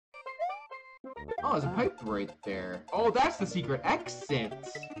Oh, there's a pipe right there. Oh, that's the secret exit!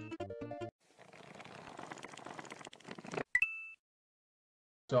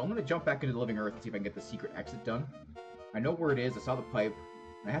 So I'm gonna jump back into the living earth and see if I can get the secret exit done. I know where it is, I saw the pipe.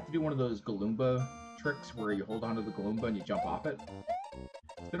 I have to do one of those Galumba tricks where you hold onto the Galumba and you jump off it.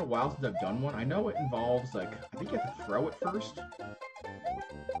 It's been a while since I've done one. I know it involves, like, I think you have to throw it first.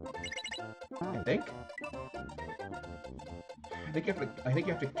 I think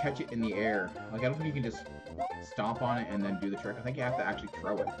you have to catch it in the air. Like, I don't think you can just stomp on it and then do the trick. I think you have to actually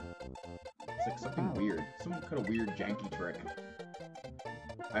throw it. It's like something weird. Some kind of weird, janky trick.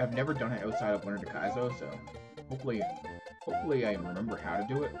 I have never done it outside of Winter to Kaizo, so hopefully I remember how to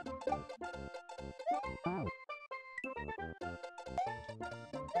do it.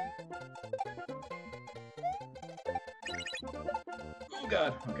 Oh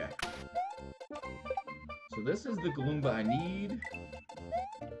god, okay. So this is the Galumba I need.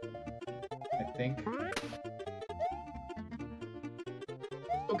 I think.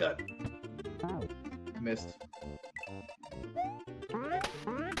 Oh god. Missed.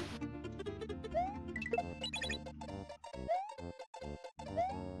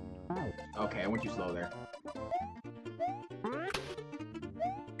 Okay, I went too slow there.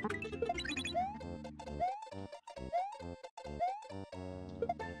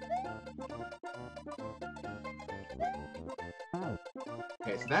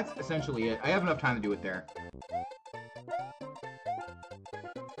 Okay, so that's essentially it. I have enough time to do it there.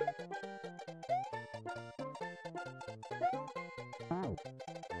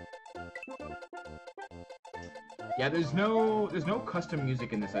 Yeah, there's no custom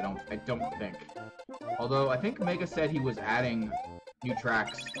music in this, I don't think. Although I think Mega said he was adding new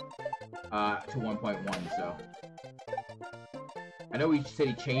tracks to 1.1, so I know he said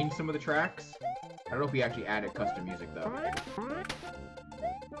he changed some of the tracks. I don't know if he actually added custom music though.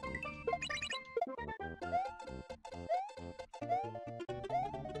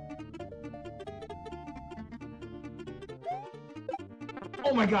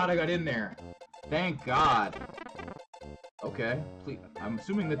 Oh my god, I got in there! Thank god! Okay, please. I'm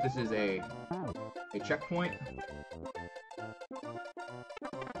assuming that this is a checkpoint.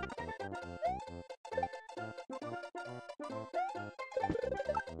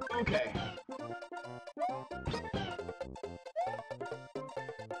 Okay.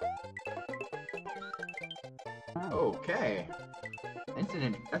 Okay.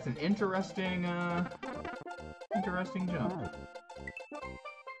 That's an interesting jump.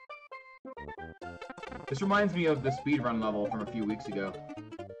 This reminds me of the speedrun level from a few weeks ago.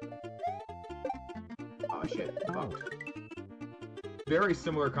 Oh shit, fucked. Very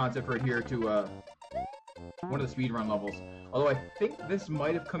similar concept right here to one of the speedrun levels. Although I think this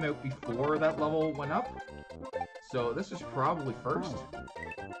might have come out before that level went up. So this is probably first.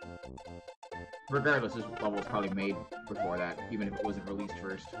 Regardless, this level was probably made before that, even if it wasn't released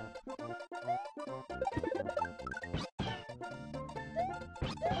first.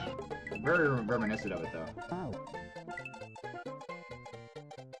 Very reminiscent of it, though.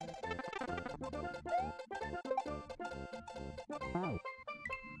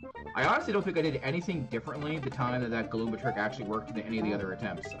 I honestly don't think I did anything differently the time that Galumba trick actually worked than any of the other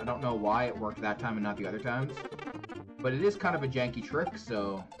attempts. I don't know why it worked that time and not the other times. But it is kind of a janky trick,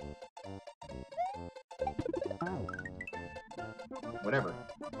 so... whatever.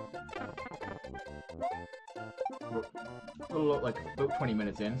 A little, like, about 20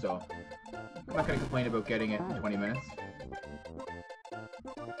 minutes in, so... I'm not gonna complain about getting it in 20 minutes.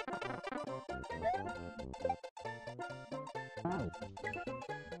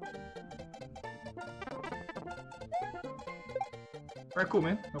 Alright, cool,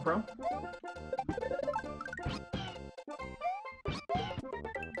 man. No problem.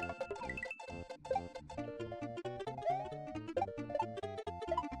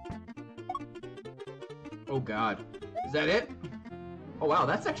 Oh god. Is that it? Oh wow,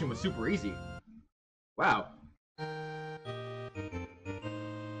 that section was super easy. Wow.